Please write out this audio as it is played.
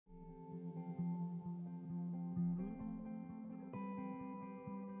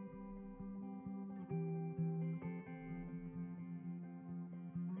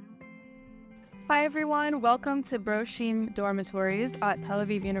Hi everyone, welcome to Broshim dormitories at Tel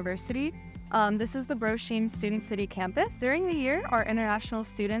Aviv University. This is the Broshim Student City campus. During the year, our international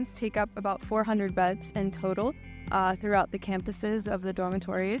students take up about 400 beds in total throughout the campuses of the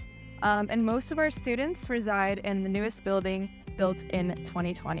dormitories. And most of our students reside in the newest building built in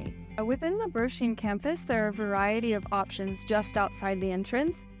 2020. Within the Broshim campus, there are a variety of options just outside the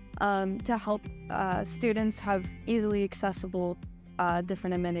entrance to help students have easily accessible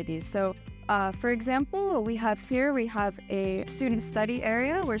different amenities. So for example, we have a student study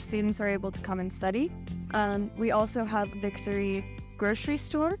area where students are able to come and study. We also have Victory grocery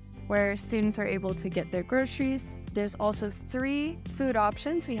store where students are able to get their groceries. There's also 3 food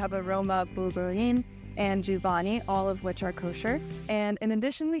options. We have Aroma, Burgerim, and Giovanni, all of which are kosher. And in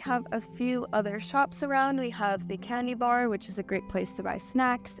addition, we have a few other shops around. We have the candy bar, which is a great place to buy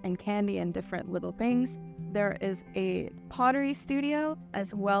snacks and candy and different little things. There is a pottery studio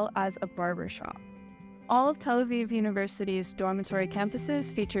as well as a barber shop. All of Tel Aviv University's dormitory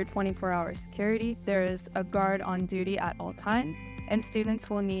campuses feature 24-hour security. There is a guard on duty at all times, and students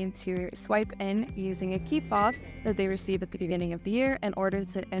will need to swipe in using a key fob that they receive at the beginning of the year in order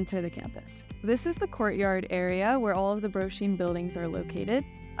to enter the campus. This is the courtyard area where all of the Broshim buildings are located.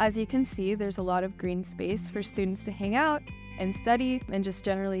 As you can see, there's a lot of green space for students to hang out and study and just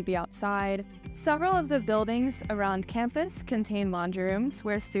generally be outside. Several of the buildings around campus contain laundry rooms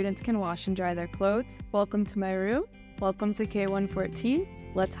where students can wash and dry their clothes. Welcome to my room. Welcome to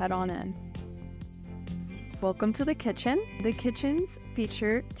K114. Let's head on in. Welcome to the kitchen. The kitchens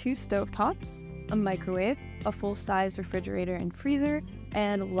feature 2 stovetops, a microwave, a full-size refrigerator and freezer,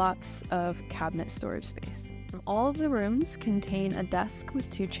 and lots of cabinet storage space. All of the rooms contain a desk with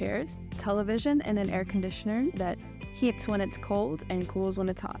 2 chairs, television, and an air conditioner that heats when it's cold and cools when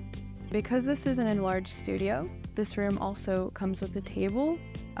it's hot. Because this is an enlarged studio, this room also comes with a table,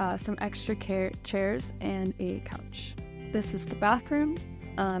 some extra chairs, and a couch. This is the bathroom.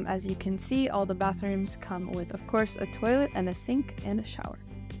 As you can see, all the bathrooms come with, of course, a toilet and a sink and a shower.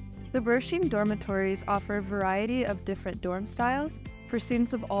 The Broshim dormitories offer a variety of different dorm styles for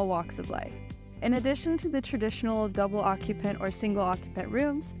students of all walks of life. In addition to the traditional double-occupant or single-occupant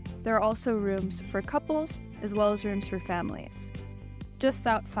rooms, there are also rooms for couples as well as rooms for families. Just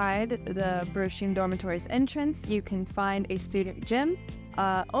outside the Broshim dormitories entrance, you can find a student gym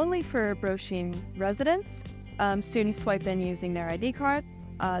only for Broshim residents. Students swipe in using their ID card.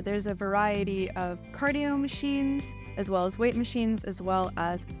 There's a variety of cardio machines, as well as weight machines, as well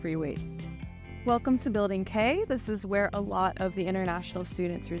as free weights. Welcome to Building K. This is where a lot of the international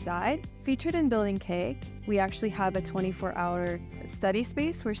students reside. Featured in Building K, we actually have a 24-hour study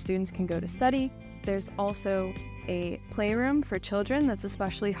space where students can go to study. There's also a playroom for children that's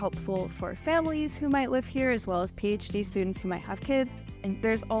especially helpful for families who might live here, as well as PhD students who might have kids. And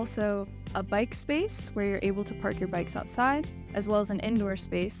there's also a bike space where you're able to park your bikes outside, as well as an indoor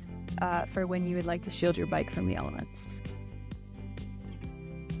space for when you would like to shield your bike from the elements.